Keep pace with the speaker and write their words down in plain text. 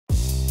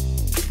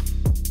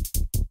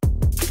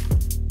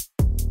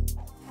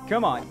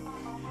Come on.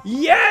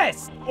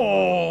 Yes!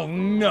 Oh,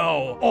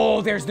 no.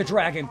 Oh, there's the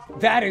dragon.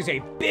 That is a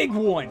big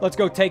one. Let's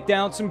go take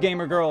down some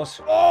gamer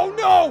girls. Oh,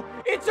 no!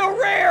 It's a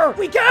rare!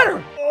 We got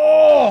her!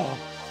 Oh!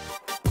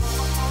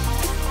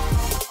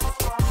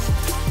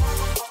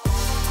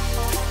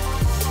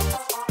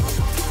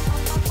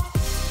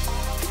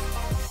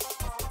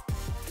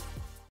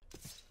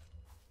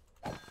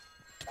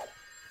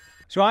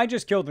 So I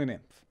just killed a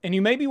nymph. And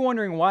you may be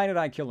wondering, why did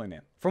I kill a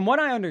nymph? From what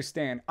I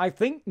understand, I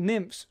think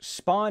nymphs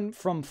spawn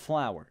from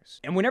flowers.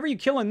 And whenever you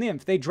kill a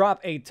nymph, they drop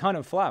a ton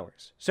of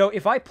flowers. So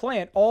if I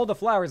plant all the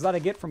flowers that I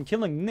get from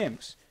killing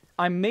nymphs,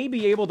 I may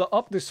be able to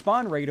up the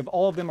spawn rate of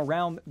all of them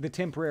around the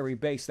temporary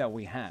base that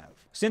we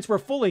have. Since we're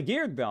fully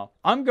geared though,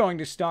 I'm going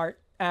to start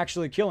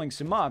actually killing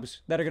some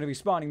mobs that are going to be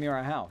spawning near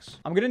our house.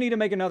 I'm going to need to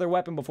make another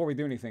weapon before we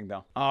do anything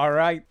though. All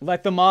right,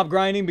 let the mob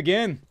grinding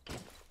begin.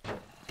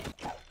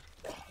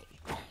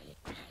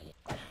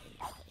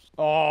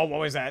 Oh, what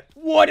was that?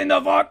 What in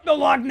the fuck? The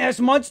Loch Ness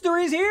Monster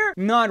is here?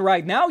 Not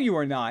right now, you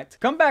are not.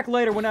 Come back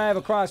later when I have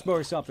a crossbow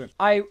or something.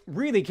 I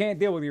really can't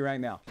deal with you right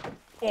now.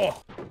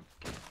 Oh,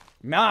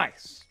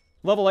 nice.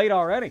 Level 8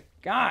 already.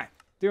 God,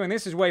 doing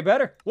this is way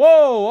better.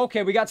 Whoa,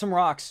 okay, we got some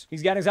rocks.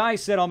 He's got his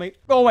eyes set on me.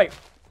 Oh, wait.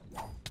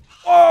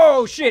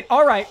 Oh, shit,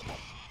 all right.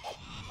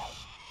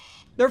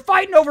 They're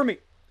fighting over me.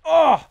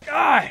 Oh,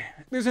 God.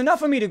 There's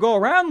enough of me to go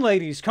around,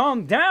 ladies.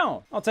 Calm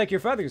down. I'll take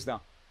your feathers,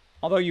 though.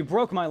 Although you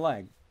broke my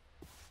leg.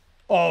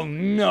 Oh,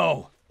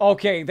 no.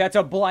 Okay, that's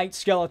a blight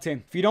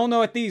skeleton. If you don't know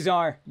what these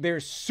are, they're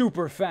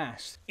super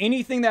fast.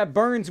 Anything that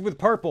burns with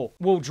purple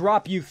will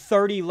drop you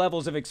 30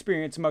 levels of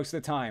experience most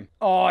of the time.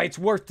 Oh, it's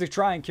worth to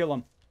try and kill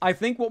him. I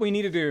think what we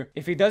need to do,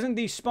 if he doesn't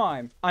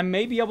despawn, I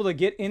may be able to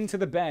get into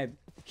the bed,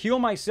 heal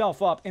myself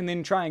up, and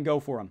then try and go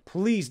for him.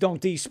 Please don't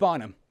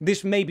despawn him.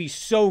 This may be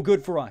so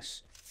good for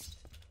us.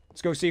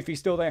 Let's go see if he's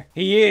still there.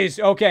 He is.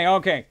 Okay,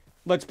 okay.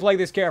 Let's play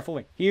this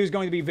carefully. He is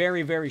going to be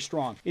very, very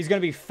strong. He's going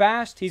to be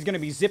fast. He's going to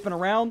be zipping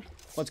around.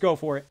 Let's go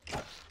for it.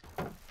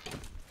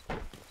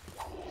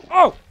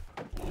 Oh!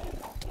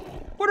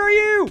 What are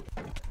you?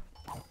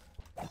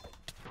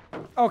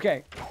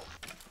 Okay.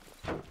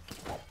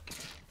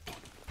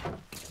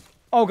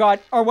 Oh,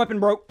 God. Our weapon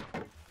broke.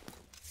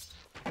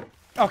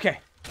 Okay.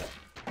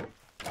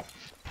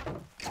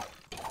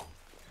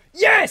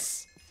 Yes!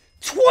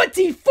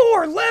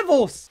 24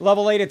 levels!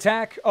 Level 8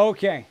 attack.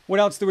 Okay. What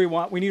else do we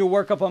want? We need to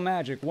work up on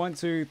magic. 1,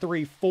 2,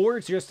 3, 4.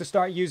 Just to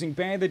start using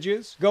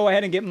bandages. Go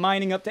ahead and get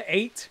mining up to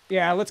 8.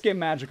 Yeah, let's get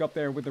magic up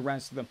there with the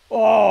rest of them.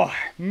 Oh,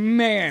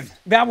 man.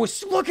 That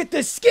was... Look at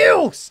the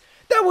skills!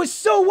 That was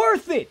so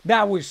worth it!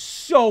 That was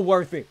so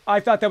worth it. I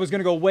thought that was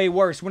gonna go way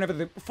worse whenever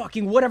the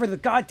fucking whatever the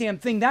goddamn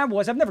thing that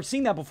was. I've never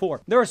seen that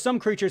before. There are some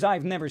creatures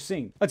I've never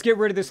seen. Let's get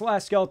rid of this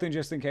last skeleton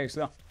just in case,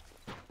 though.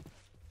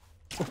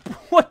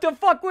 What the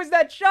fuck was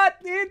that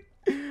shot, dude?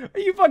 Are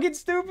you fucking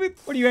stupid?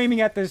 What are you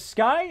aiming at, the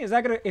sky? Is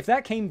that gonna... If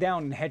that came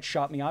down and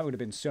headshot me, I would have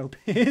been so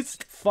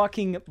pissed.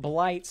 Fucking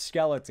blight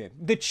skeleton.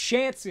 The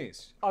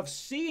chances of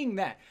seeing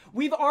that.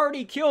 We've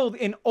already killed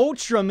an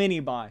ultra mini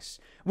boss.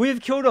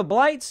 We've killed a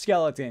blight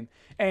skeleton.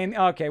 And,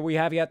 okay, we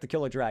have yet to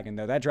kill a dragon,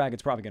 though. That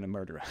dragon's probably going to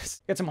murder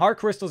us. Get some heart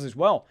crystals as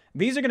well.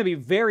 These are going to be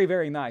very,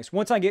 very nice.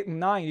 Once I get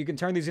 9, you can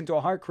turn these into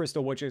a heart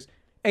crystal, which is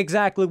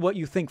exactly what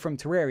you think from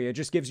Terraria. It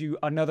just gives you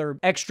another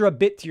extra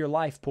bit to your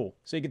life pool,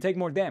 so you can take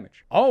more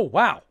damage. Oh,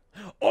 wow.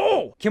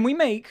 Oh, can we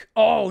make...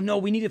 Oh, no,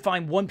 we need to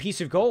find 1 piece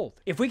of gold.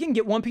 If we can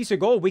get 1 piece of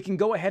gold, we can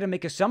go ahead and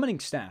make a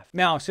summoning staff.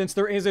 Now, since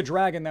there is a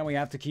dragon that we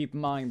have to keep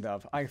mind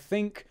of, I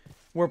think...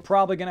 we're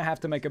probably going to have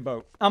to make a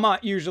boat. I'm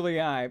not usually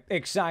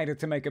excited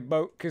to make a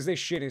boat because this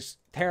shit is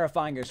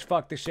terrifying as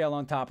fuck to sail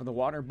on top of the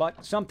water,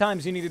 but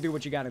sometimes you need to do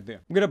what you got to do.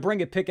 I'm going to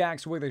bring a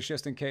pickaxe with us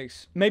just in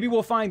case. Maybe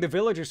we'll find a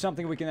village or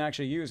something we can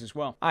actually use as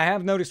well. I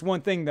have noticed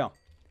one thing though.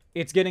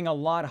 It's getting a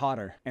lot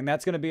hotter, and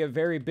that's going to be a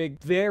very big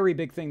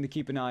thing to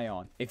keep an eye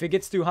on. If it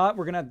gets too hot,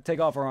 we're going to have to take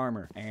off our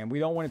armor, and we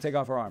don't want to take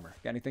off our armor.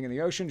 Got anything in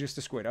the ocean? Just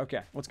a squid.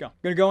 Okay, let's go.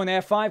 Gonna go in the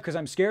F5 because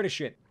I'm scared of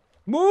shit.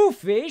 Move,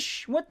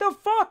 fish! What the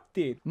fuck,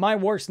 dude? My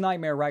worst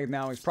nightmare right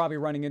now is probably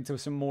running into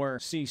some more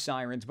sea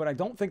sirens, but I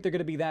don't think they're going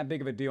to be that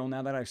big of a deal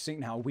now that I've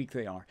seen how weak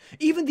they are.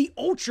 Even the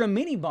ultra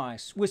mini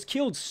boss was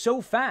killed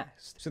so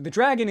fast. So the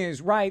dragon is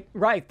right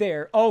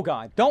there. Oh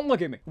god, don't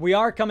look at me. We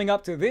are coming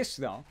up to this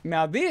though.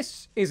 Now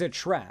this is a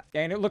trap,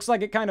 and it looks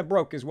like it kind of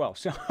broke as well.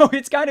 So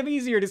it's kind of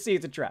easier to see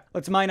it's a trap.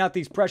 Let's mine out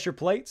these pressure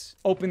plates.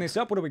 Open this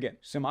up. What do we get?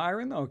 Some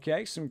iron,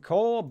 okay, some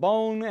coal,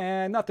 bone,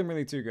 and nothing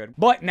really too good.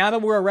 But now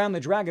that we're around the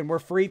dragon, we're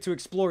free to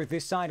explore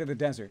this side of the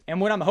desert.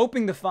 And what I'm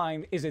hoping to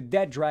find is a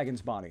dead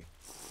dragon's body.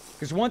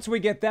 Because once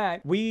we get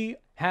that, we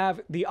have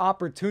the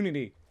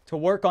opportunity to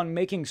work on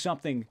making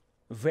something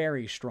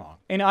very strong.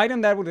 An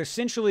item that would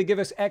essentially give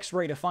us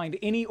X-ray to find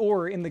any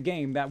ore in the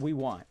game that we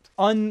want.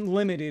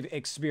 Unlimited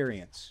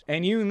experience.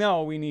 And you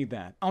know we need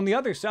that. On the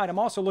other side, I'm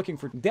also looking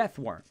for death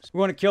worms. We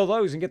want to kill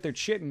those and get their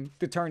chitin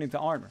to turn into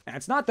armor. And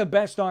it's not the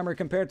best armor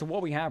compared to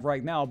what we have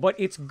right now, but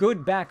it's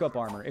good backup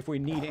armor if we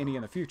need any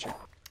in the future.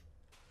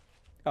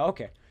 Oh,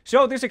 okay.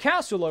 So there's a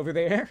castle over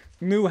there.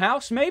 New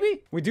house,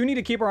 maybe? We do need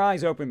to keep our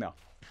eyes open, though.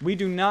 We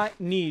do not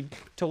need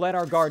to let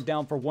our guard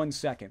down for 1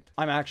 second.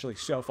 I'm actually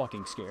so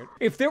fucking scared.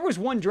 If there was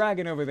one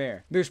dragon over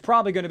there, there's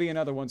probably going to be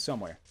another one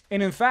somewhere.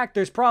 And in fact,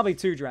 there's probably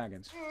 2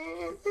 dragons.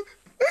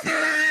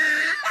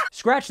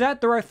 Scratch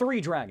that, there are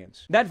 3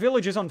 dragons. That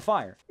village is on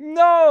fire.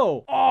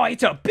 No! Oh,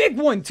 it's a big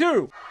one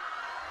too!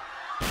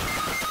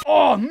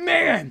 Oh,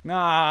 man!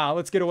 Nah,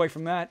 let's get away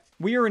from that.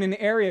 We are in an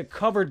area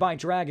covered by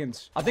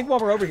dragons. I think while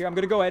we're over here, I'm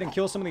gonna go ahead and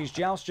kill some of these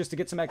jousts just to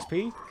get some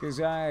XP, because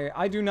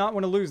I do not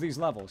want to lose these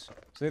levels.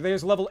 So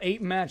there's level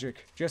 8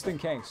 magic, just in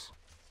case.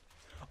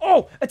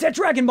 Oh, a dead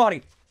dragon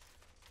body!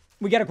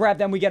 We gotta grab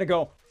them, we gotta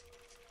go.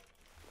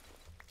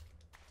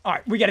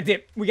 Alright, we gotta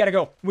dip, we gotta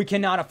go. We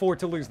cannot afford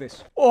to lose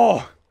this.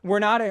 Oh, we're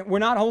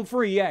not home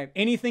free yet.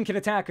 Anything can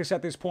attack us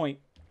at this point.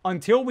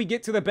 Until we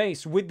get to the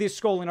base with this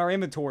skull in our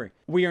inventory,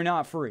 we are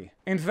not free.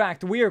 In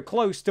fact, we are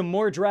close to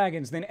more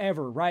dragons than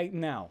ever right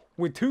now.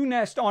 With 2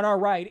 nests on our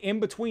right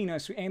in between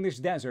us and this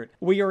desert,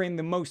 we are in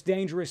the most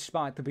dangerous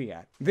spot to be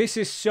at. This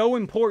is so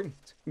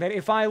important that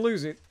if I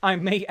lose it, I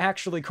may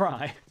actually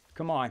cry.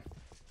 Come on.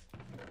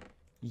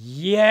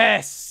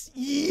 Yes!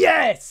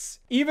 Yes!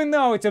 Even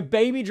though it's a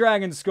baby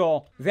dragon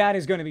skull, that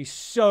is going to be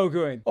so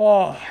good.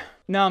 Oh...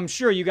 Now, I'm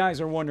sure you guys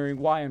are wondering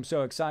why I'm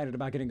so excited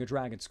about getting a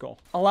dragon skull.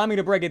 Allow me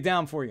to break it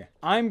down for you.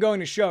 I'm going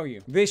to show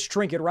you this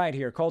trinket right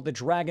here called the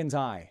Dragon's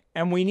Eye.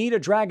 And we need a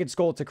dragon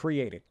skull to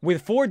create it.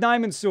 With 4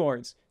 diamond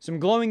swords, some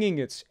glowing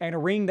ingots, and a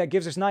ring that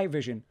gives us night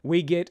vision,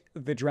 we get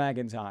the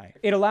Dragon's Eye.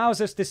 It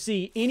allows us to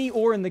see any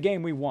ore in the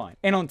game we want.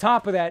 And on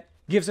top of that,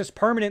 gives us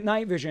permanent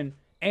night vision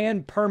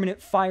and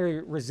permanent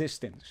fire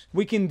resistance.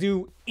 We can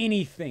do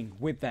anything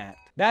with that.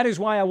 That is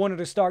why I wanted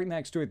to start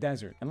next to a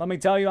desert. And let me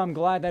tell you, I'm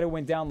glad that it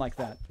went down like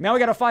that. Now we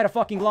gotta fight a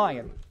fucking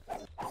lion.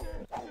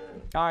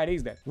 Alright,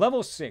 he's dead.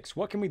 Level 6.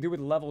 What can we do with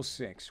level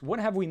 6?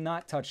 What have we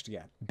not touched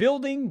yet?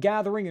 Building,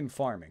 gathering, and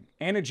farming.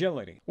 And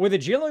agility. With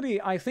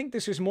agility, I think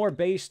this is more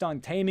based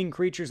on taming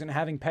creatures and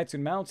having pets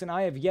and mounts, and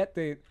I have yet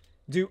to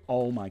do...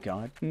 Oh my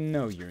god.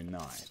 No, you're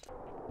not.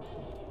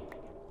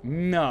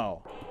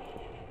 No.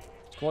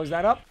 Let's close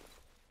that up.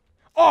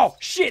 Oh,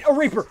 shit! A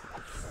reaper!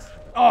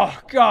 Oh,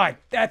 God.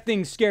 That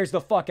thing scares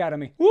the fuck out of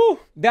me. Woo!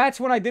 That's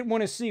what I didn't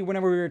want to see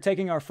whenever we were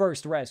taking our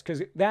first rest,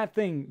 because that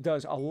thing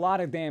does a lot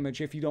of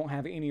damage if you don't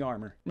have any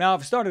armor. Now,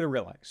 I've started to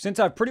realize, since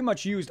I've pretty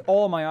much used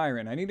all of my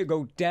iron, I need to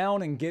go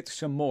down and get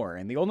some more.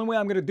 And the only way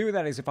I'm going to do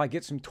that is if I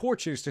get some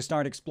torches to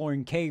start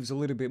exploring caves a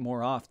little bit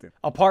more often.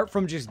 Apart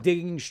from just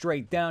digging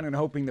straight down and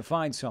hoping to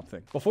find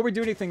something. Before we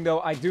do anything, though,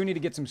 I do need to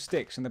get some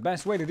sticks. And the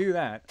best way to do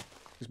that...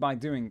 is by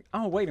doing...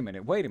 Oh, wait a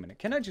minute.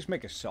 Can I just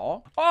make a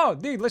saw? Oh,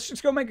 dude, let's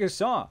just go make a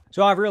saw.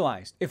 So I've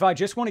realized, if I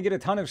just want to get a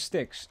ton of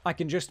sticks, I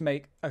can just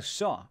make a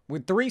saw.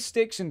 With 3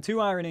 sticks and 2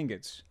 iron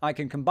ingots, I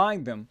can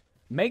combine them,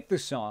 make the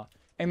saw,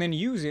 and then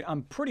use it,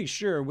 I'm pretty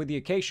sure, with the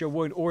acacia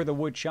wood or the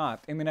wood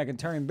chopped, and then I can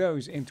turn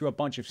those into a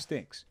bunch of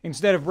sticks.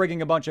 Instead of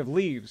breaking a bunch of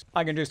leaves,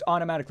 I can just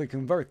automatically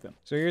convert them.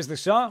 So here's the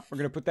saw. We're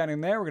going to put that in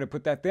there. We're going to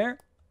put that there.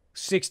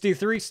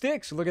 63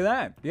 sticks. Look at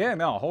that. Yeah,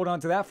 no, hold on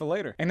to that for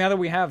later. And now that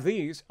we have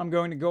these, I'm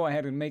going to go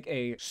ahead and make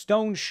a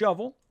stone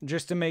shovel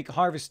just to make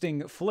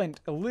harvesting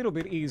flint a little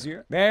bit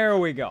easier. There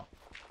we go.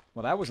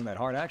 Well, that wasn't that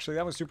hard, actually.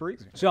 That was super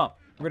easy. So,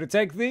 we're going to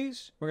take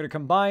these. We're going to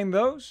combine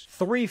those.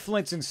 3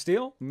 flints and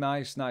steel.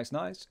 Nice, nice,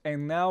 nice.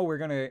 And now we're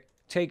going to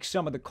take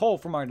some of the coal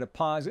from our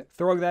deposit,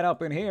 throw that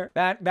up in here.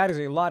 That is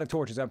a lot of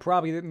torches. I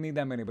probably didn't need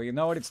that many, but you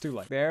know what? It's too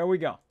late. There we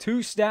go.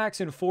 2 stacks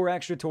and 4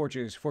 extra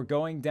torches for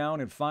going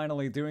down and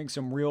finally doing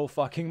some real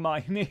fucking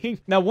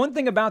mining. Now, one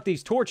thing about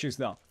these torches,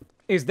 though,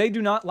 is they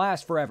do not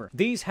last forever.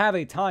 These have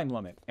a time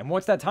limit. And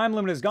once that time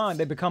limit is gone,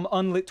 they become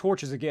unlit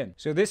torches again.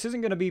 So this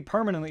isn't going to be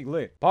permanently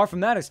lit. Apart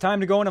from that, it's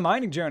time to go on a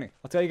mining journey.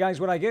 I'll tell you guys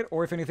what I get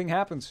or if anything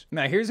happens.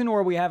 Now, here's an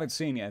ore we haven't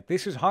seen yet.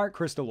 This is heart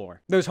crystal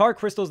ore. Those heart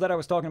crystals that I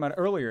was talking about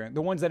earlier,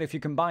 the ones that if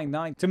you combine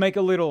 9 to make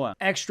a little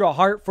extra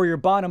heart for your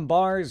bottom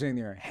bars and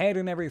your head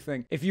and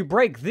everything, if you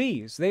break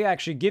these, they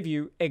actually give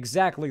you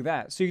exactly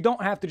that. So you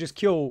don't have to just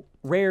kill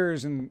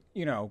rares and,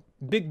 you know,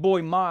 big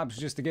boy mobs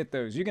just to get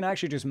those. You can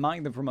actually just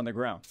mine them from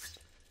underground.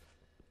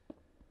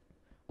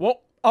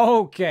 Well,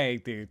 okay,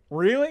 dude.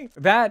 Really?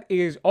 That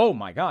is... Oh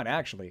my god,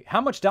 actually. How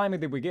much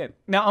diamond did we get?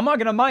 Now, I'm not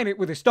gonna mine it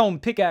with a stone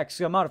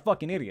pickaxe. I'm not a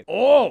fucking idiot.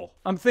 Oh!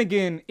 I'm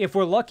thinking, if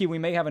we're lucky, we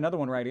may have another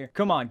one right here.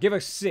 Come on, give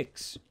us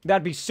 6.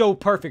 That'd be so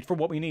perfect for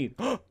what we need.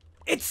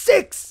 It's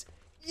 6!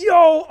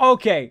 Yo!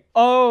 Okay.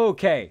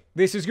 Okay.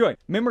 This is good.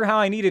 Remember how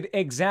I needed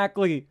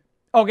exactly...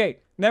 Okay,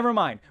 never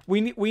mind.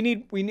 We need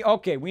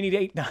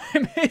 8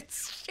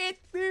 diamonds. Shit,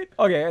 dude.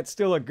 Okay, that's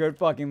still a good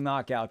fucking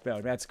knockout,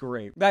 though. That's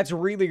great. That's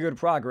really good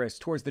progress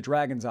towards the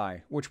Dragon's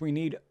Eye, which we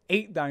need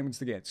 8 diamonds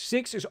to get.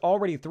 6 is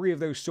already 3 of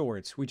those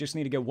swords. We just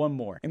need to get 1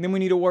 more. And then we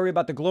need to worry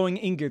about the glowing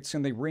ingots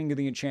and the ring of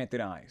the enchanted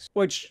eyes,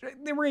 which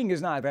the ring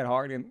is not that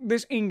hard, and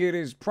this ingot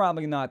is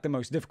probably not the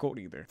most difficult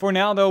either. For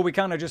now, though, we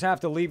kind of just have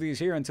to leave these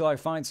here until I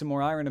find some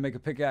more iron to make a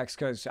pickaxe,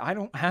 because I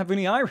don't have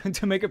any iron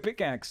to make a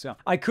pickaxe. So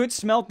I could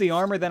smelt the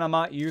armor that I'm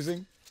not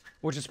using,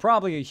 which is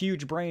probably a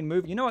huge brain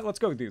move. You know what? Let's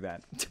go do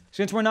that.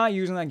 Since we're not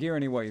using that gear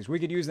anyways, we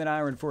could use that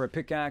iron for a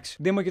pickaxe.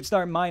 Then we could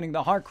start mining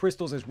the heart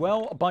crystals as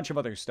well. A bunch of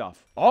other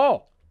stuff.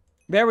 Oh!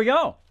 There we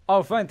go.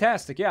 Oh,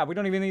 fantastic. Yeah, we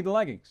don't even need the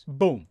leggings.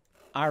 Boom.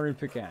 Iron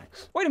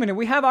pickaxe. Wait a minute,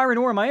 we have iron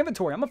ore in my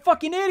inventory. I'm a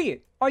fucking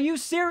idiot. Are you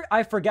serious?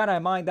 I forgot I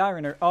mined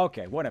iron ore.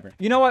 Okay, whatever.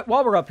 You know what?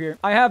 While we're up here,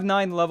 I have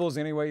 9 levels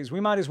anyways. We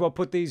might as well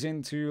put these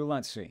into,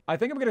 let's see. I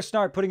think I'm going to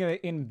start putting it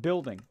in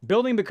building.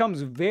 Building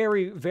becomes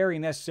very, very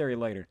necessary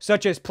later,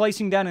 such as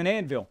placing down an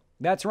anvil.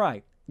 That's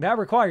right. That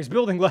requires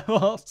building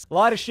levels. A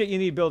lot of shit you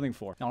need building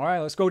for. All right,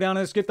 let's go down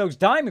and let's get those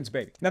diamonds,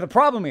 baby. Now, the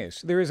problem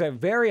is, there is a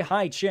very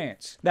high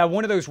chance that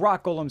one of those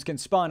rock golems can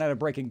spawn out of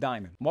breaking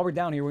diamond. While we're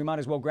down here, we might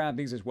as well grab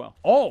these as well.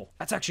 Oh,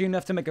 that's actually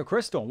enough to make a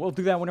crystal. We'll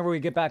do that whenever we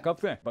get back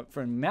up there. But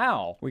for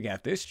now, we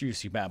got this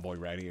juicy bad boy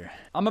right here.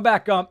 I'm gonna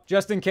back up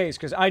just in case,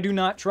 because I do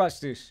not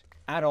trust this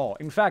at all.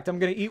 In fact, I'm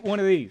gonna eat one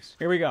of these.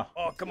 Here we go.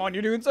 Oh, come on,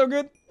 you're doing so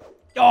good.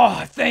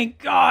 Oh, thank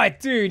God,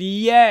 dude,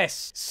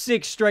 yes!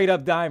 6 straight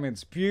up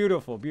diamonds.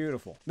 Beautiful,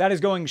 beautiful. That is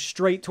going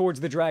straight towards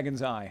the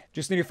dragon's eye.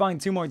 Just need to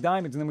find 2 more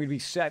diamonds and then we'd be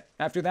set.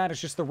 After that,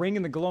 it's just the ring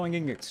and the glowing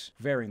ingots.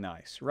 Very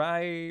nice.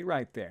 Right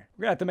there.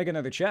 We're gonna have to make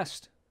another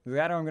chest.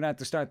 That or I'm gonna have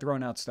to start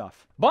throwing out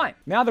stuff. But,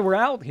 now that we're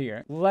out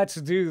here, let's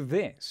do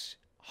this.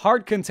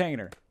 Heart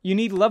container. You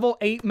need level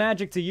 8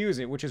 magic to use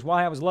it, which is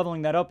why I was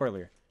leveling that up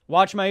earlier.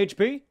 Watch my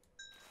HP.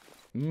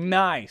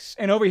 Nice.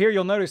 And over here,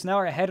 you'll notice now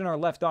our head and our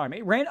left arm.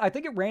 I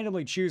think it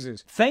randomly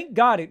chooses. Thank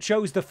God it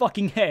chose the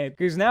fucking head,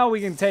 because now we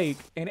can take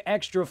an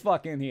extra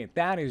fucking hit.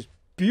 That is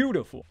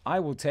beautiful. I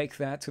will take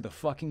that to the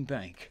fucking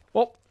bank.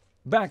 Well,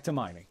 back to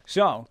mining.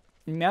 So,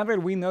 now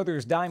that we know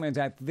there's diamonds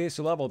at this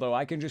level, though,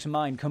 I can just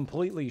mine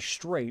completely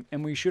straight,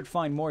 and we should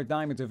find more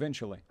diamonds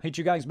eventually. Hit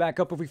you guys back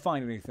up if we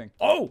find anything.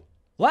 Oh!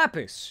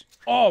 Lapis!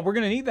 Oh, we're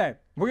gonna need that.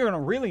 We're gonna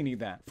really need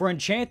that. For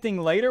enchanting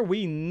later,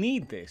 we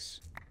need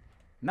this.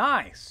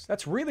 Nice.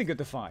 That's really good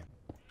to find.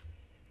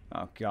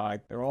 Oh, God.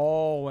 They're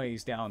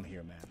always down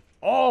here, man.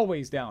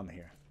 Always down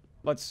here.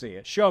 Let's see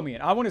it. Show me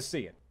it. I want to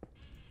see it.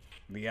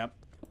 Yep.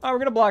 All right, we're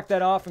going to block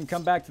that off and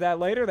come back to that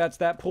later. That's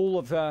that pool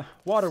of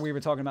water we were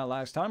talking about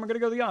last time. We're going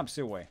to go the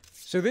opposite way.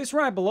 So this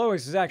right below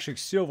us is actually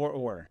silver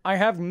ore. I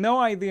have no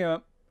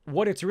idea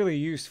what it's really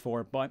used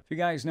for, but if you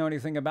guys know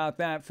anything about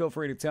that, feel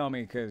free to tell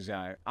me, because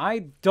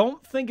I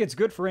don't think it's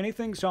good for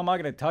anything, so I'm not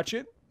going to touch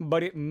it.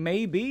 But it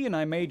may be, and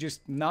I may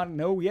just not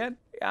know yet.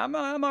 I'm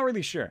not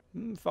really sure.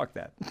 Fuck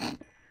that.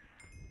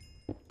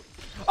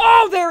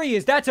 Oh, there he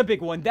is. That's a big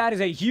one. That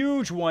is a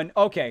huge one.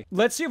 Okay,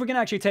 let's see if we can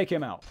actually take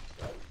him out.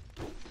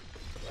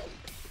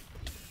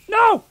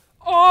 No!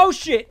 Oh,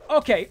 shit.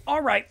 Okay, all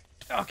right.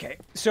 Okay,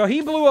 so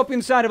he blew up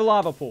inside of a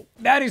lava pool.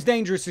 That is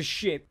dangerous as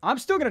shit. I'm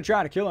still gonna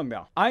try to kill him,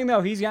 though. I know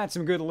he's got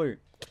some good loot.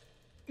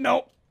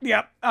 Nope.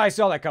 Yep, I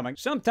saw that coming.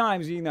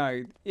 Sometimes,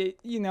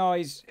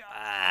 he's...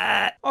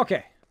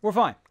 Okay. We're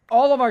fine.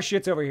 All of our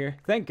shit's over here.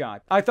 Thank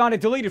God. I thought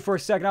it deleted for a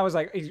second. I was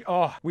like,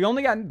 oh, we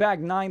only got back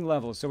 9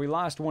 levels, so we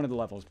lost one of the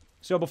levels.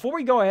 So before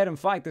we go ahead and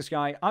fight this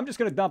guy, I'm just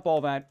going to dump all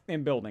that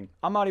in building.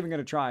 I'm not even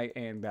going to try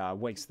and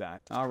waste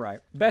that. All right.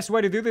 Best way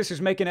to do this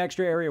is make an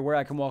extra area where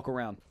I can walk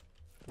around.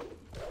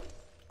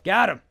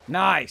 Got him.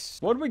 Nice.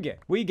 What did we get?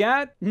 We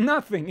got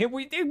nothing.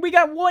 We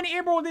got 1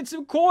 emerald and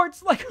some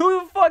quartz. Like, who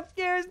the fuck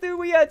cares, dude?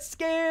 We got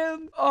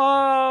scammed.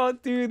 Oh,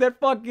 dude, that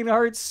fucking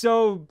hurts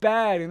so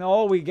bad. And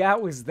all we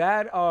got was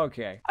that?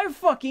 Okay. I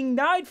fucking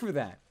died for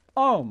that.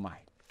 Oh, my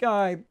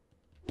God.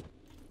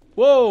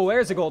 Whoa,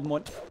 there's a golden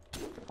one.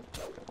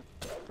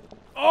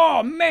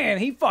 Oh, man,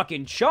 he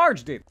fucking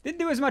charged it. Didn't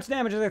do as much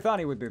damage as I thought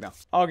he would do, though.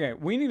 Okay,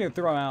 we need to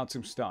throw out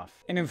some stuff.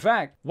 And in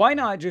fact, why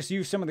not just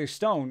use some of this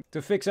stone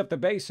to fix up the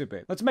base a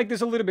bit? Let's make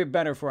this a little bit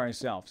better for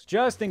ourselves,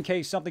 just in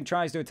case something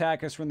tries to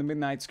attack us from the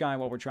midnight sky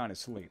while we're trying to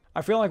sleep.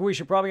 I feel like we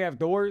should probably have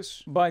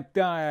doors, but,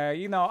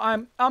 you know,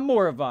 I'm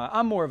more of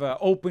a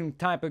open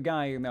type of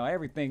guy, you know,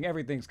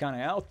 everything's kind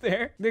of out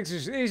there. This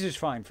is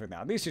fine for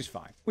now. This is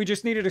fine. We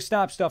just needed to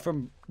stop stuff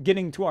from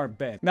getting to our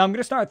bed. Now, I'm going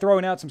to start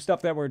throwing out some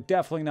stuff that we're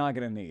definitely not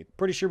going to need.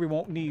 Pretty sure we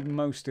won't need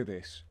most of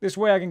this. This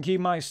way I can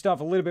keep my stuff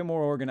a little bit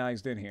more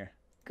organized in here.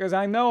 Because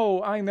I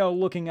know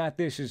looking at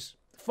this is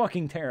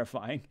fucking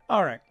terrifying.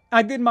 Alright,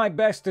 I did my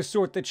best to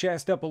sort the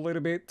chest up a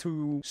little bit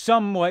to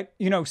somewhat,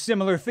 you know,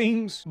 similar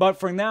themes. But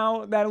for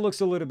now, that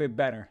looks a little bit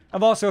better.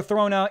 I've also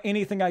thrown out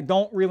anything I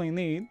don't really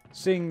need,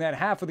 seeing that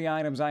half of the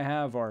items I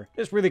have are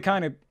just really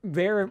kind of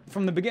there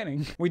from the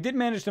beginning. We did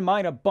manage to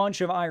mine a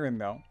bunch of iron,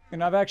 though.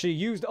 And I've actually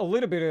used a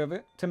little bit of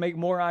it to make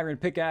more iron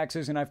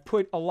pickaxes, and I've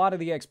put a lot of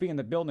the XP in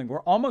the building. We're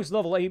almost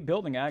level 8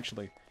 building,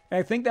 actually. And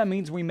I think that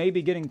means we may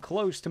be getting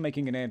close to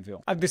making an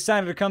anvil. I've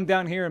decided to come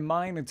down here and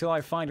mine until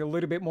I find a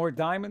little bit more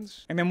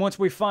diamonds. And then once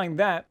we find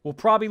that, we'll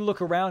probably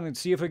look around and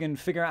see if we can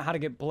figure out how to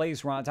get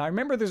blaze rods. I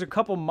remember there's a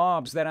couple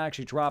mobs that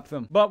actually drop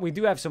them. But we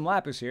do have some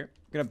lapis here.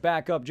 I'm gonna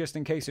back up just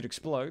in case it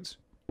explodes.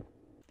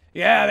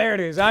 Yeah, there it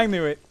is. I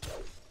knew it.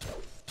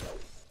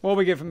 What do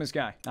we get from this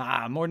guy?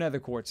 Ah, more nether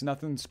quartz.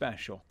 Nothing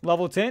special.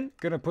 Level 10.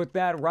 Gonna put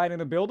that right in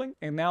the building.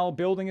 And now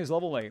building is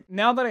level 8.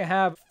 Now that I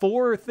have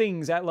 5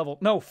 things at level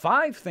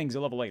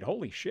 8.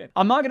 Holy shit.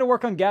 I'm not gonna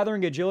work on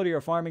gathering, agility, or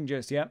farming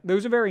just yet.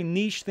 Those are very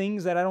niche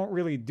things that I don't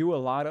really do a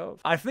lot of.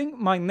 I think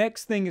my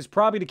next thing is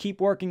probably to keep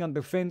working on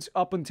defense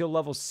up until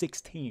level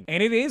 16.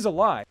 And it is a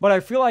lot, but I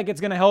feel like it's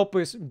gonna help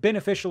us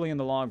beneficially in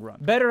the long run.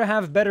 Better to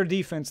have better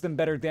defense than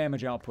better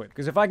damage output.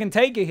 Because if I can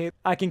take a hit,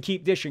 I can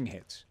keep dishing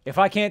hits. If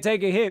I can't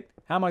take a hit,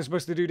 how am I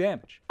supposed to do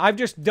damage? I've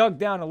just dug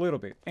down a little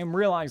bit and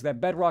realized that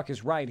bedrock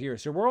is right here.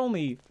 So we're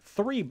only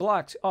 3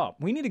 blocks up.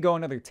 We need to go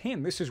another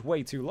 10. This is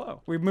way too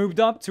low. We've moved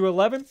up to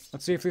 11.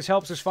 Let's see if this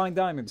helps us find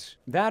diamonds.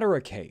 That or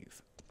a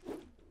cave.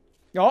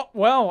 Oh,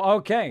 well,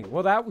 okay.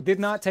 Well, that did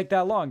not take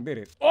that long, did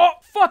it? Oh,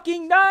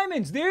 fucking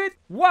diamonds, dude!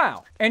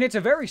 Wow. And it's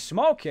a very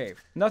small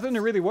cave. Nothing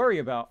to really worry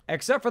about.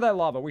 Except for that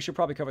lava. We should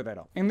probably cover that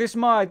up. In this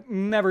mod,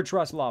 never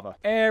trust lava.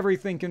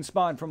 Everything can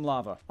spawn from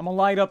lava. I'm gonna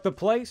light up the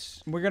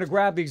place. We're gonna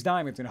grab these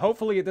diamonds, and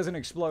hopefully it doesn't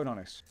explode on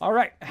us. All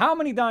right, how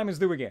many diamonds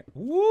do we get?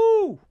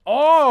 Woo!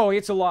 Oh,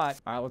 it's a lot.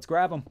 All right, let's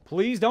grab them.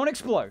 Please don't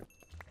explode.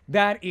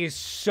 That is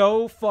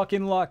so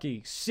fucking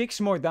lucky. 6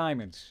 more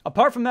diamonds.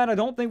 Apart from that, I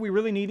don't think we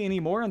really need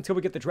any more until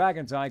we get the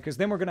Dragon's Eye, because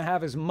then we're going to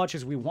have as much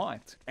as we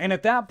want. And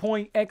at that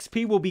point,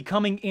 XP will be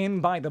coming in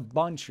by the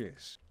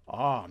bunches.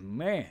 Oh,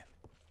 man.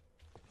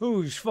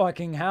 Whose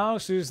fucking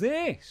house is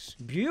this?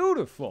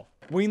 Beautiful.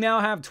 We now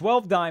have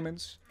 12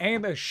 diamonds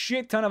and a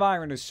shit ton of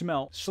iron to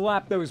smelt.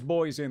 Slap those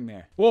boys in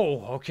there.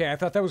 Whoa, okay, I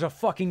thought that was a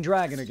fucking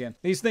dragon again.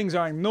 These things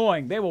are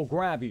annoying. They will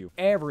grab you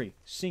every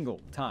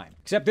single time.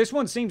 Except this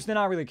one seems to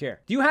not really care.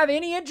 Do you have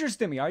any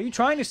interest in me? Are you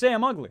trying to say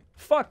I'm ugly?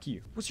 Fuck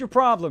you. What's your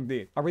problem,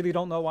 dude? I really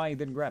don't know why he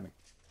didn't grab me.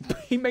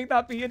 He may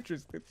not be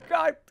interested.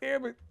 God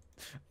damn it.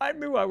 I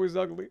knew I was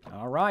ugly.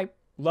 All right,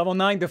 level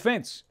 9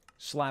 defense.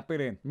 Slap it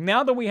in.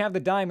 Now that we have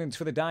the diamonds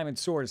for the diamond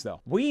swords,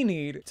 though, we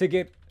need to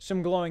get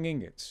some glowing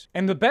ingots.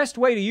 And the best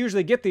way to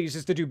usually get these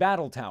is to do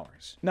battle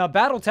towers. Now,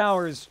 battle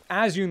towers,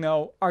 as you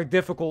know, are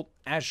difficult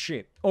as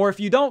shit. Or if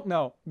you don't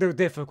know, they're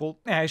difficult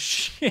as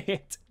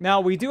shit.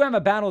 Now, we do have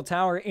a battle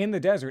tower in the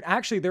desert.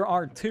 Actually, there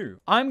are 2.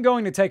 I'm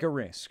going to take a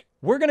risk.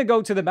 We're going to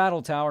go to the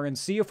battle tower and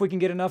see if we can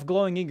get enough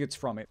glowing ingots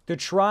from it to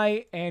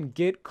try and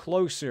get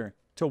closer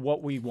to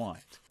what we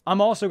want. I'm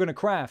also going to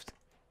craft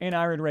an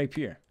iron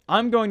rapier.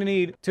 I'm going to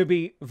need to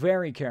be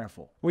very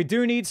careful. We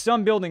do need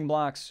some building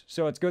blocks,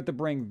 so it's good to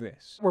bring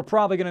this. We're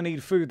probably going to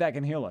need food that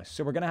can heal us,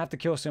 so we're going to have to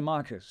kill some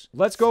Makas.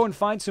 Let's go and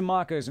find some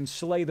Makas and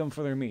slay them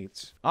for their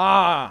meats.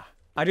 Ah!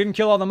 I didn't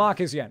kill all the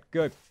Makas yet.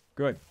 Good.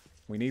 Good.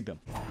 We need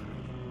them.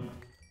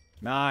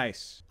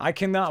 Nice. I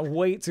cannot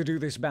wait to do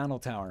this battle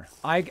tower.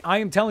 I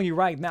am telling you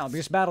right now,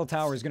 this battle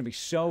tower is going to be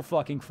so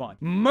fucking fun.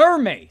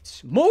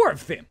 Mermaids! More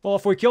of them! Well,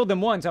 if we killed them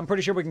once, I'm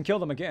pretty sure we can kill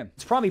them again.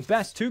 It's probably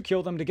best to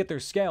kill them to get their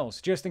scales,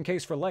 just in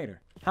case for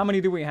later. How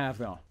many do we have,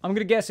 though? I'm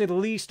going to guess at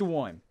least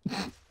 1.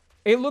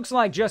 It looks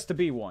like just to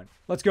be 1.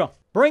 Let's go.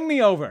 Bring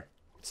me over.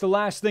 It's the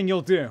last thing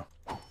you'll do.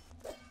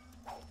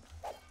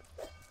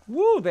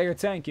 Woo, they are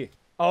tanky.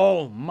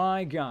 Oh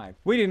my god.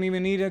 We didn't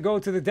even need to go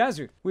to the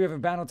desert. We have a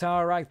battle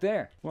tower right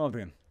there. Well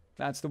then,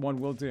 that's the one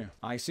we'll do.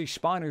 I see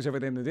spawners over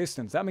there in the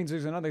distance. That means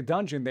there's another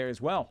dungeon there as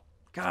well.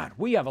 God,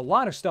 we have a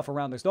lot of stuff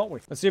around us, don't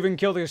we? Let's see if we can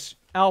kill this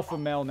alpha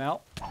male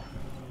now.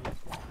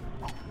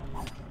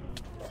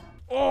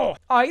 Oh,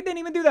 he didn't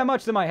even do that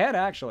much to my head,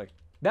 actually.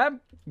 That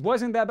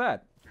wasn't that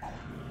bad.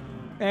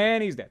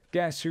 And he's dead.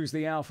 Guess who's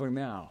the alpha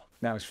now?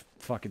 That was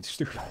fucking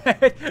stupid.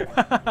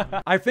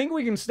 I think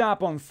we can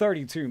stop on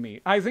 32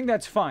 meat. I think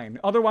that's fine.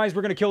 Otherwise,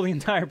 we're going to kill the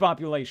entire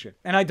population.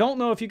 And I don't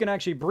know if you can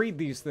actually breed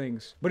these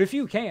things. But if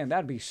you can,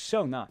 that'd be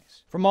so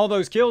nice. From all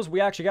those kills, we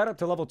actually got up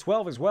to level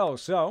 12 as well.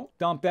 So,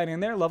 dump that in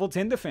there. Level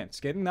 10 defense.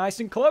 Getting nice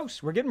and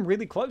close. We're getting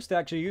really close to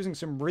actually using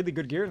some really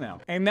good gear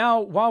now. And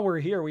now, while we're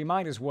here, we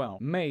might as well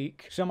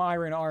make some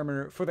iron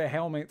armor for the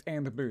helmet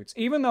and the boots.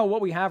 Even though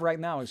what we have right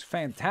now is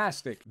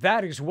fantastic,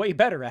 that is way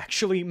better,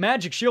 actually.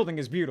 Magic shielding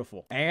is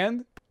beautiful.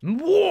 And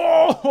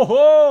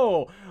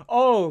whoa!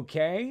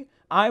 Okay,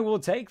 I will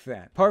take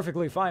that.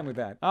 Perfectly fine with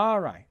that. All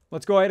right,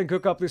 let's go ahead and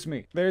cook up this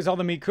meat. There's all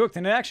the meat cooked,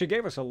 and it actually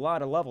gave us a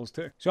lot of levels,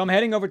 too. So I'm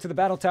heading over to the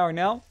battle tower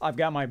now. I've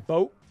got my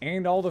boat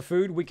and all the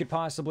food we could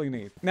possibly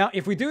need. Now,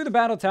 if we do the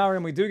battle tower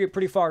and we do get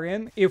pretty far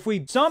in, if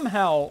we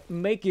somehow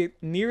make it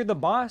near the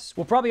boss,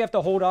 we'll probably have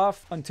to hold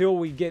off until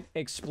we get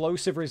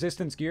explosive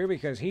resistance gear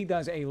because he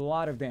does a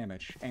lot of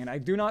damage. And I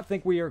do not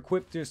think we are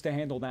equipped just to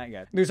handle that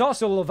yet. There's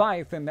also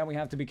Leviathan that we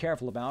have to be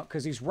careful about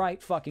because he's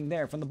right fucking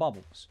there from the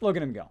bubbles. Look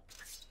at him go.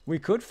 We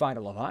could fight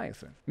a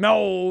Leviathan.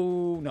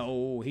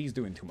 No, he's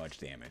doing too much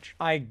damage.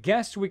 I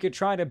guess we could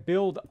try to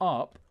build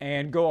up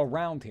and go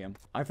around him.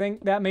 I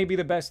think that may be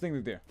the best thing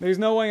to do. There's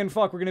no way in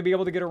fuck we're going to be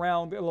able to get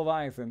around a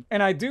Leviathan.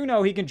 And I do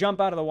know he can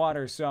jump out of the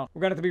water, so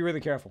we're going to have to be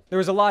really careful. There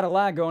was a lot of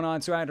lag going on,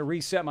 so I had to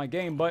reset my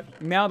game,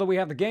 but now that we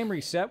have the game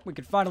reset, we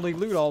can finally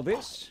loot all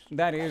this.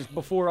 That is,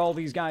 before all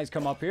these guys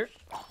come up here.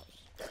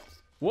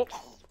 Whoop.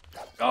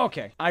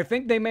 Okay, I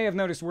think they may have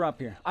noticed we're up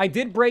here. I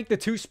did break the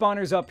 2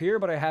 spawners up here,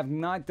 but I have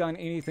not done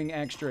anything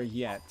extra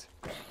yet.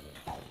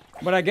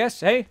 But I guess,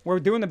 hey, we're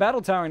doing the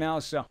battle tower now,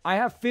 so. I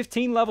have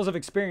 15 levels of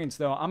experience,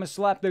 though. I'm gonna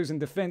slap those in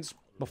defense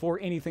before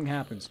anything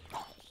happens.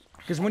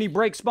 Because when you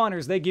break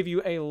spawners, they give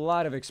you a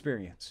lot of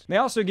experience. They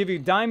also give you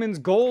diamonds,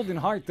 gold, and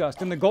heart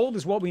dust. And the gold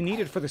is what we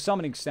needed for the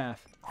summoning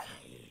staff.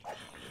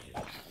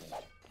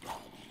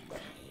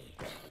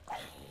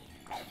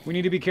 We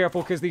need to be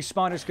careful because these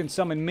spawners can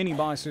summon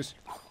mini-bosses.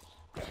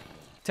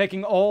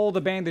 Taking all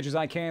the bandages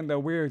I can, though,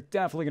 we're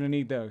definitely going to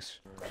need those.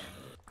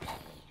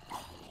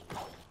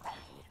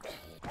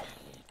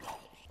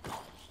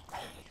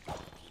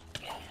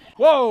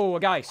 Whoa, a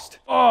Geist.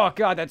 Oh,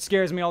 God, that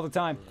scares me all the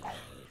time.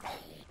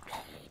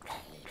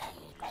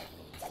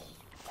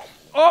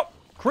 Oh,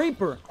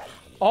 creeper.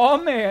 Oh,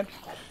 man.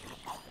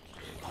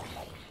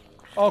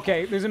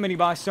 Okay, there's a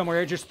mini-boss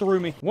somewhere. It just threw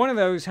me. One of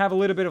those have a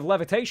little bit of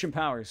levitation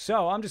powers,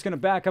 so I'm just going to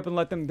back up and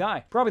let them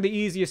die. Probably the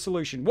easiest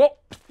solution. Whoa.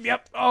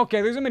 Yep.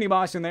 Okay, there's a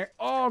mini-boss in there.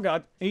 Oh,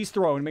 God. He's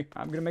throwing me.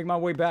 I'm going to make my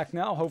way back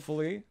now.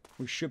 Hopefully,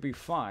 we should be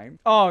fine.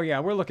 Oh,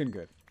 yeah, we're looking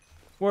good.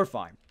 We're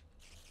fine.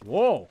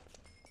 Whoa.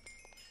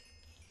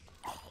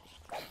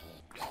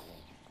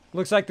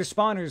 Looks like the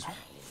spawners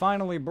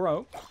finally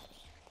broke.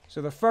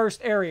 So the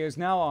first area is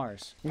now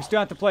ours. We still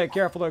have to play it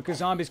careful, though, because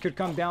zombies could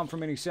come down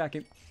from any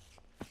second.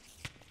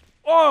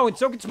 Oh, and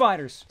so can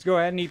spiders. Let's go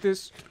ahead and eat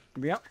this.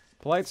 Yep,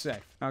 play it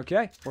safe.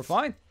 Okay, we're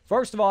fine.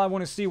 First of all, I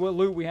want to see what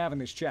loot we have in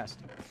this chest.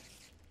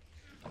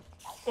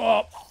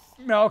 Oh,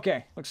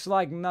 okay. Looks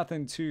like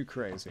nothing too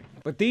crazy.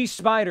 But these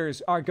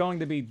spiders are going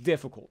to be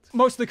difficult.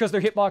 Mostly because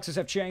their hitboxes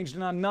have changed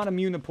and I'm not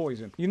immune to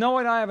poison. You know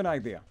what? I have an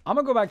idea. I'm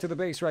going to go back to the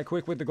base right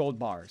quick with the gold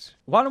bars.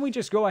 Why don't we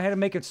just go ahead and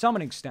make a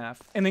summoning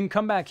staff and then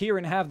come back here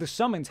and have the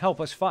summons help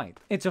us fight?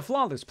 It's a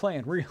flawless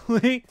plan,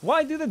 really.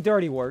 Why do the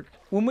dirty work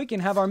when we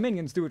can have our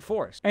minions do it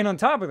for us? And on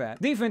top of that,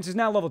 defense is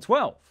now level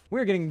 12.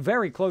 We're getting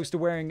very close to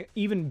wearing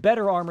even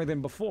better armor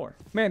than before.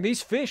 Man,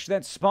 these fish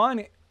that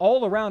spawn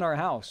all around our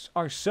house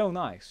are so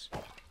nice.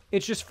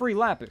 It's just free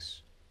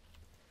lapis.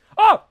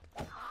 Oh!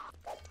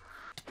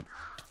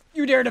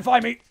 You dare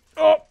defy me!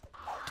 Oh!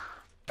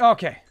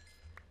 Okay.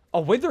 A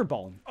wither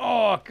bone.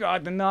 Oh,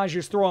 God, the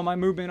nausea's throwing my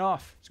movement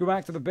off. Let's go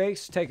back to the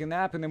base, take a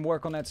nap, and then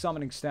work on that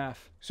summoning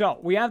staff. So,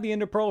 we have the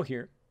ender pearl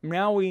here.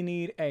 Now we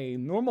need a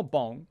normal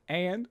bone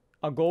and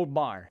a gold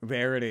bar.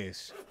 There it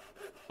is.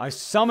 A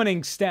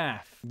summoning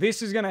staff.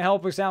 This is going to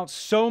help us out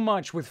so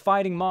much with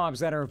fighting mobs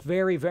that are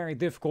very, very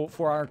difficult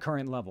for our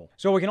current level.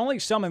 So we can only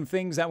summon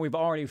things that we've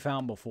already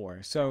found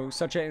before. So,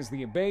 such as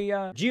the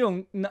Abeya,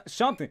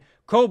 something,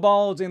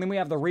 Kobolds, and then we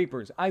have the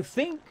Reapers. I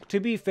think, to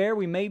be fair,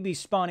 we may be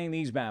spawning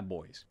these bad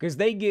boys. Because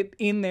they get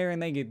in there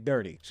and they get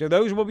dirty. So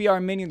those will be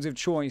our minions of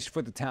choice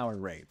for the tower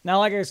raid. Now,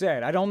 like I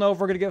said, I don't know if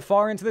we're going to get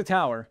far into the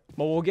tower,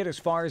 but we'll get as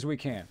far as we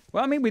can.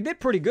 Well, I mean, we did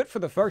pretty good for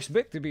the first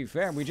bit, to be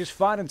fair. We just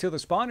fought until the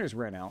spawners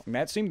ran out. And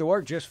that seemed to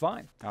work just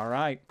fine. All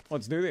right.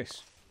 Let's do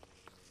this.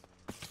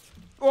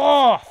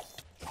 Oh!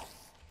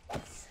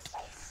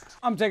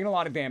 I'm taking a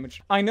lot of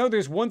damage. I know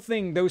there's one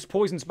thing those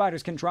poison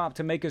spiders can drop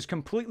to make us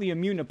completely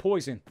immune to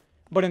poison.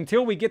 But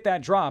until we get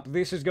that drop,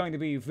 this is going to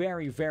be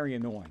very, very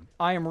annoying.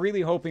 I am really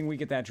hoping we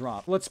get that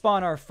drop. Let's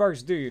spawn our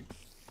first dude.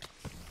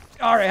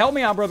 Alright, help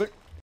me out, brother.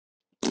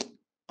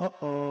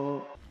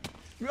 Uh-oh.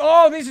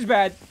 Oh, this is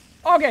bad.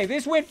 Okay,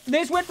 this went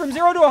from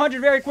 0 to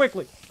 100 very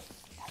quickly.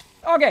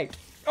 Okay.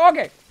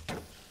 Okay.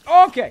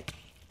 Okay.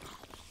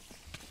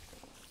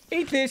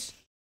 Eat this.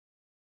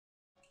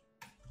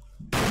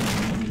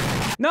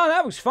 No,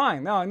 that was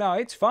fine. No,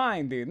 it's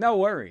fine, dude. No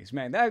worries,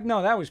 man. That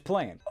was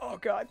planned. Oh,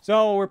 God.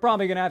 So, we're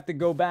probably gonna have to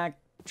go back,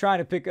 try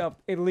to pick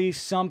up at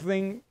least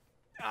something.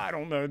 I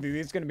don't know, dude.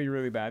 It's gonna be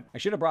really bad. I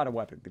should have brought a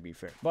weapon, to be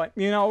fair. But,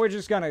 you know, we're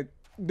just gonna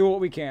do what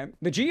we can.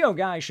 The Geo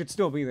guy should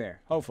still be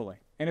there, hopefully.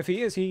 And if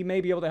he is, he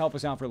may be able to help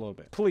us out for a little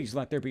bit. Please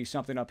let there be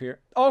something up here.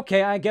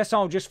 Okay, I guess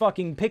I'll just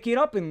fucking pick it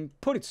up and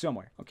put it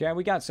somewhere. Okay,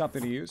 we got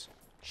something to use.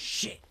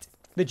 Shit.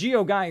 The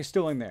Geo guy is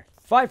still in there.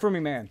 Fight for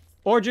me, man.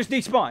 Or just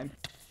despawn.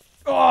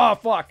 Oh,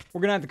 fuck.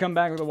 We're gonna have to come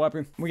back with a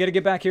weapon. We gotta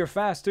get back here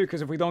fast, too,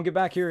 because if we don't get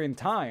back here in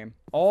time,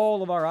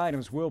 all of our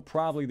items will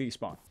probably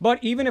despawn.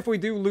 But even if we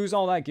do lose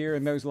all that gear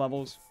in those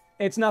levels,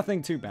 it's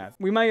nothing too bad.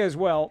 We may as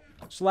well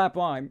slap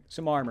on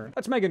some armor.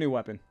 Let's make a new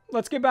weapon.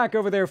 Let's get back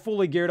over there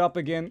fully geared up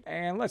again,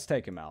 and let's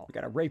take him out. We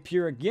got a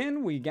rapier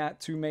again. We got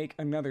to make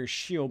another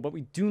shield, but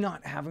we do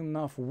not have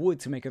enough wood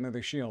to make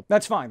another shield.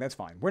 That's fine, that's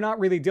fine. We're not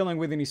really dealing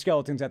with any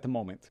skeletons at the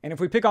moment. And if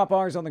we pick up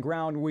ours on the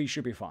ground, we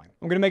should be fine.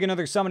 I'm gonna make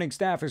another summoning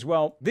staff as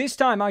well. This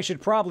time I should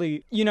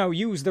probably, you know,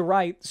 use the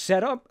right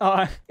setup.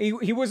 He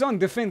was on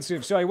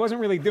defensive, so he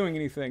wasn't really doing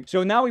anything.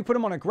 So now we put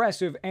him on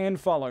aggressive and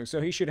follow,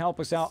 so he should help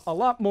us out a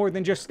lot more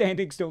than just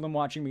standing still and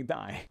watching me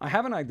die. I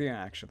have an idea,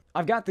 actually.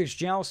 I've got this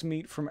joust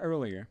meat from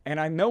earlier, and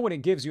I know what it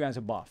gives you as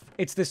a buff.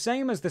 It's the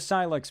same as the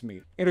Silex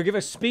meat. It'll give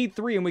us speed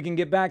 3 and we can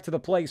get back to the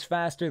place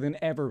faster than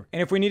ever.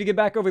 And if we need to get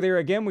back over there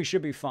again, we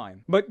should be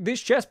fine. But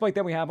this chestplate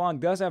that we have on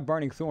does have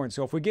burning thorns,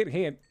 so if we get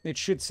hit, it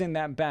should send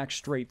that back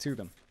straight to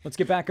them. Let's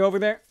get back over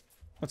there.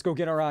 Let's go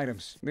get our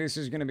items. This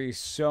is going to be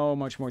so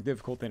much more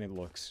difficult than it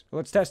looks.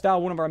 Let's test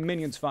out one of our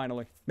minions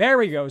finally.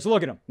 There he goes.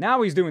 Look at him.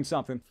 Now he's doing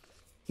something.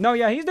 No,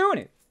 yeah, he's doing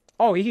it.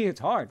 Oh, he hits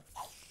hard.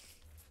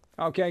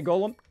 Okay,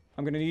 Golem.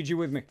 I'm gonna need you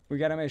with me. We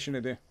got a mission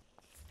to do.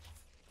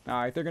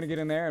 Alright, they're gonna get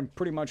in there and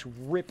pretty much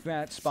rip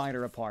that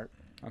spider apart.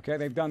 Okay,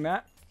 they've done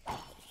that.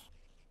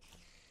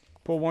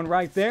 Pull one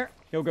right there.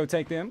 He'll go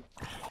take them.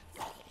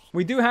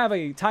 We do have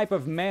a type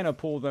of mana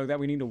pool, though, that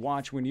we need to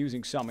watch when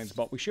using summons,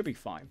 but we should be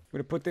fine. We're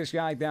gonna put this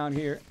guy down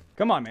here.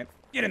 Come on, man.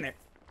 Get in there.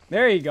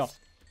 There you go.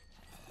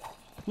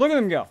 Look at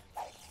him go.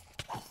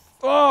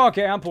 Oh,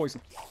 okay, I'm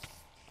poisoned.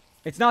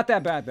 It's not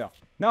that bad, though.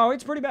 No,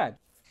 it's pretty bad.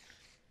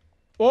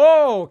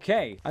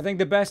 Okay. I think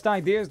the best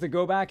idea is to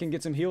go back and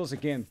get some heals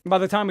again. By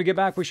the time we get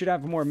back, we should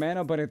have more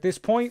mana, but at this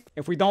point,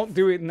 if we don't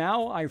do it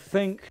now, I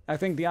think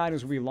the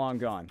items will be long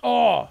gone.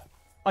 Oh!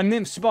 A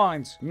nymph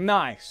spawns.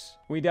 Nice.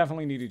 We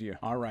definitely needed you.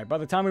 All right. By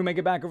the time we make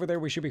it back over there,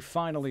 we should be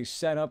finally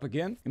set up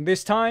again. And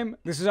this time,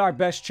 this is our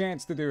best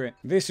chance to do it.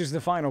 This is the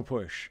final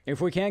push.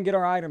 If we can't get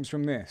our items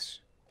from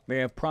this, they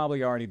have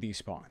probably already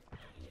despawned.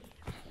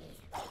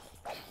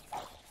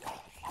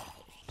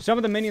 Some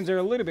of the minions are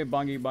a little bit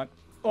buggy, but...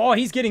 Oh,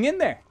 he's getting in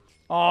there.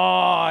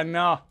 Oh,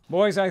 no.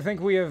 Boys, I think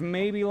we have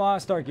maybe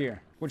lost our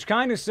gear. Which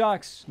kind of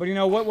sucks. But you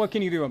know what? What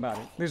can you do about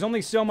it? There's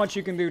only so much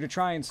you can do to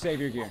try and save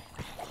your gear.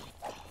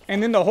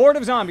 And then the horde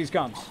of zombies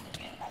comes.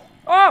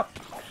 Oh!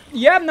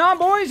 Yeah, nah,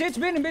 boys. It's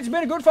been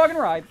a good fucking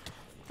ride.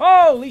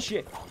 Holy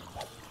shit.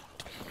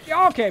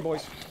 Yeah, okay,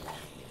 boys.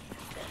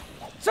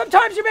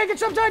 Sometimes you make it,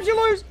 sometimes you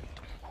lose.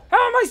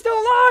 How am I still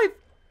alive?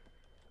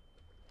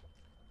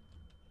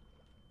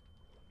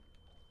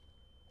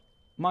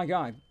 My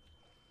God.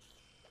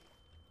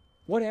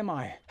 What am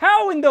I?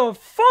 How in the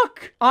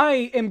fuck?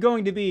 I am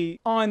going to be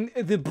on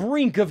the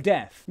brink of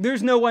death.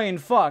 There's no way in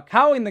fuck.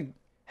 How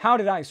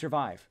did I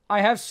survive?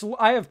 I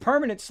have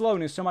permanent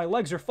slowness, so my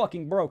legs are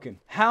fucking broken.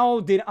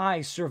 How did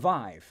I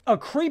survive? A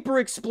creeper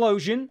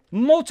explosion,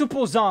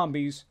 multiple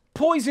zombies,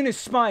 poisonous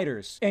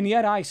spiders, and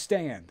yet I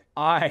stand.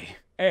 I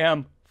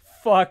am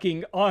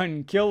fucking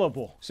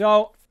unkillable.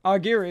 So, our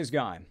gear is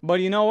gone.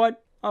 But you know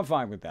what? I'm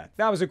fine with that.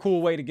 That was a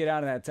cool way to get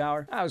out of that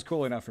tower. That was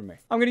cool enough for me.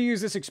 I'm gonna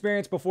use this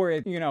experience before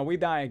it, we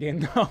die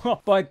again.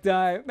 But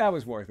that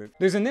was worth it.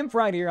 There's a nymph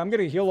right here. I'm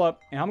gonna heal up,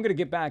 and I'm gonna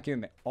get back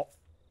in there. Oh,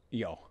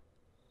 yo.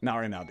 Not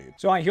right now, dude.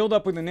 So I healed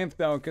up with the nymph,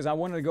 though, because I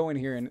wanted to go in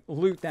here and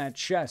loot that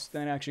chest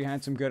that actually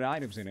had some good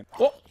items in it.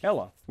 Oh,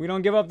 hello. We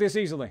don't give up this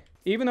easily.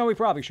 Even though we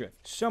probably should.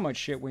 So much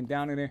shit went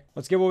down in there.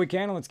 Let's get what we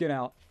can and let's get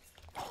out.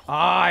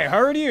 I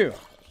heard you.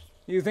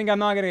 You think I'm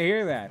not going to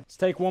hear that? Let's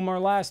take one more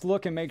last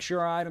look and make sure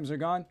our items are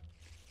gone.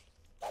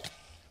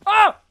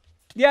 Oh!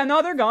 Yeah,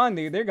 no, they're gone,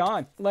 dude. They're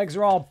gone. Legs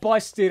are all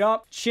busted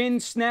up. Chin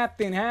snapped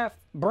in half.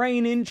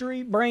 Brain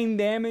injury. Brain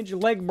damage.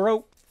 Leg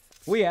broke.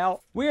 We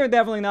out. We are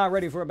definitely not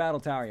ready for a battle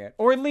tower yet.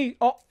 Or at least...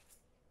 Oh,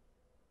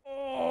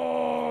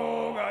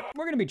 God.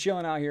 We're going to be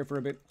chilling out here for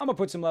a bit. I'm going to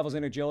put some levels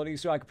in agility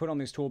so I can put on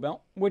this tool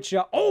belt. Which,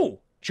 oh!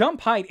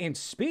 Jump height and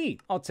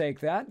speed. I'll take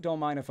that. Don't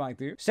mind if I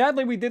do.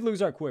 Sadly, we did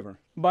lose our quiver.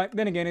 But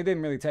then again, it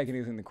didn't really take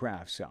anything to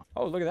craft, so...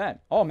 Oh, look at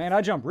that. Oh, man,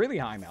 I jump really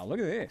high now. Look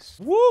at this.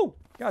 Woo!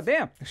 God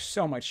damn. There's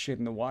so much shit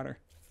in the water.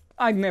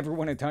 I never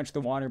want to touch the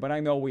water, but I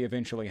know we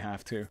eventually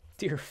have to.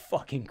 Dear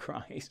fucking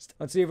Christ.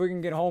 Let's see if we can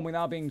get home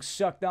without being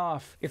sucked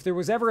off. If there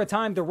was ever a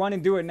time to run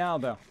and do it now,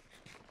 though.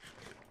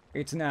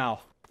 It's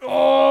now.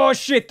 Oh,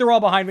 shit. They're all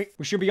behind me.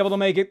 We should be able to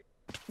make it.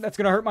 That's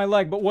going to hurt my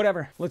leg, but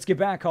whatever. Let's get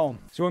back home.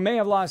 So we may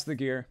have lost the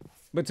gear.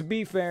 But to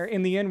be fair,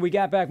 in the end, we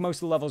got back most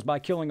of the levels by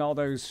killing all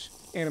those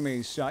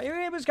enemies. So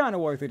it was kind of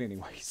worth it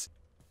anyways.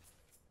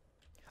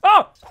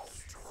 Oh!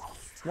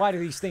 Why do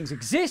these things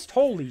exist?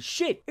 Holy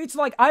shit. It's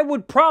like I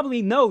would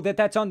probably know that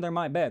that's under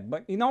my bed.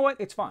 But you know what?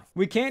 It's fine.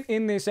 We can't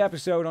end this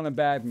episode on a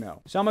bad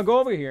note. So I'm going to go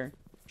over here,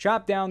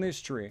 chop down this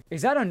tree.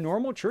 Is that a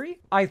normal tree?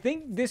 I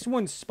think this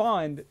one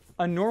spawned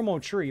a normal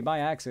tree by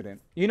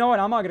accident. You know what?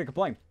 I'm not going to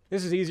complain.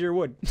 This is easier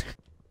wood.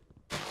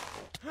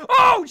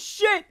 Oh,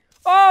 shit.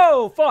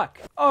 Oh, fuck.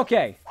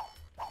 Okay.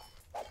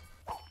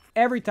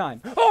 Every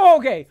time. Oh,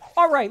 okay.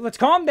 All right, let's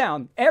calm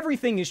down.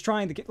 Everything is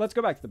trying to get... Let's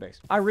go back to the base.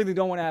 I really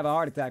don't want to have a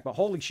heart attack, but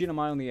holy shit, am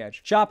I on the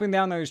edge. Chopping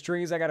down those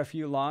trees, I got a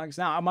few logs.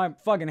 Now, my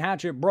fucking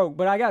hatchet broke,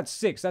 but I got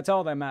 6. That's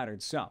all that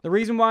mattered. So, the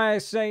reason why I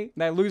say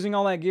that losing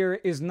all that gear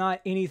is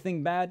not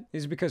anything bad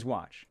is because,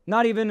 watch.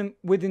 Not even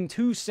within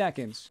 2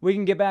 seconds, we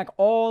can get back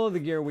all of the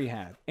gear we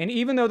had. And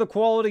even though the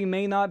quality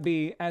may not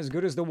be as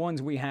good as the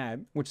ones we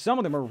had, which some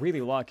of them are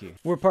really lucky,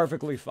 we're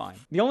perfectly fine.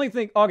 The only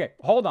thing... Okay,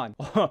 hold on.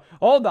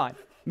 Hold on.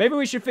 Maybe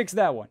we should fix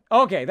that one.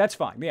 Okay, that's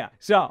fine. Yeah.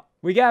 So,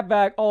 we got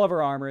back all of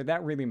our armor.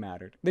 That really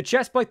mattered. The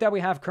chestplate that we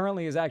have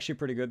currently is actually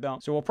pretty good, though.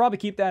 So, we'll probably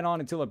keep that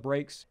on until it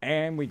breaks.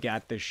 And we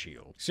got the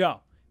shield. So,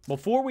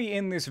 before we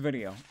end this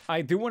video,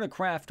 I do want to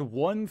craft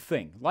one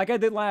thing. Like I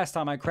did last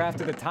time, I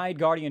crafted the Tide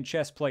Guardian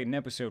chestplate in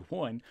episode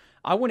 1.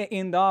 I want to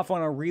end off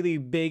on a really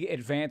big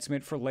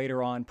advancement for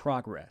later on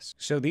progress.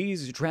 So,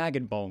 these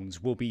dragon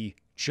bones will be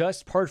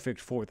just perfect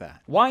for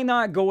that. Why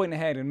not go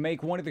ahead and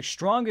make one of the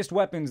strongest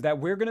weapons that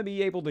we're going to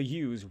be able to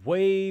use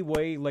way,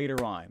 way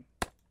later on?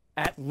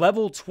 At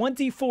level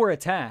 24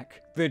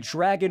 attack, the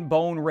Dragon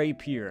Bone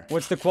Rapier.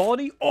 What's the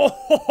quality?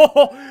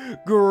 Oh,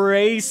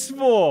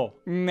 graceful.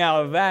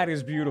 Now that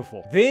is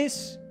beautiful.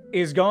 This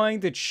is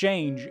going to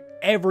change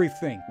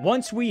everything.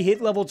 Once we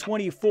hit level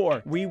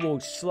 24, we will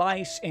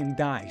slice and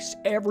dice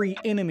every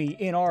enemy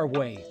in our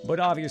way. But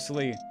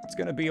obviously, it's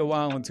gonna be a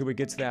while until we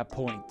get to that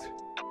point.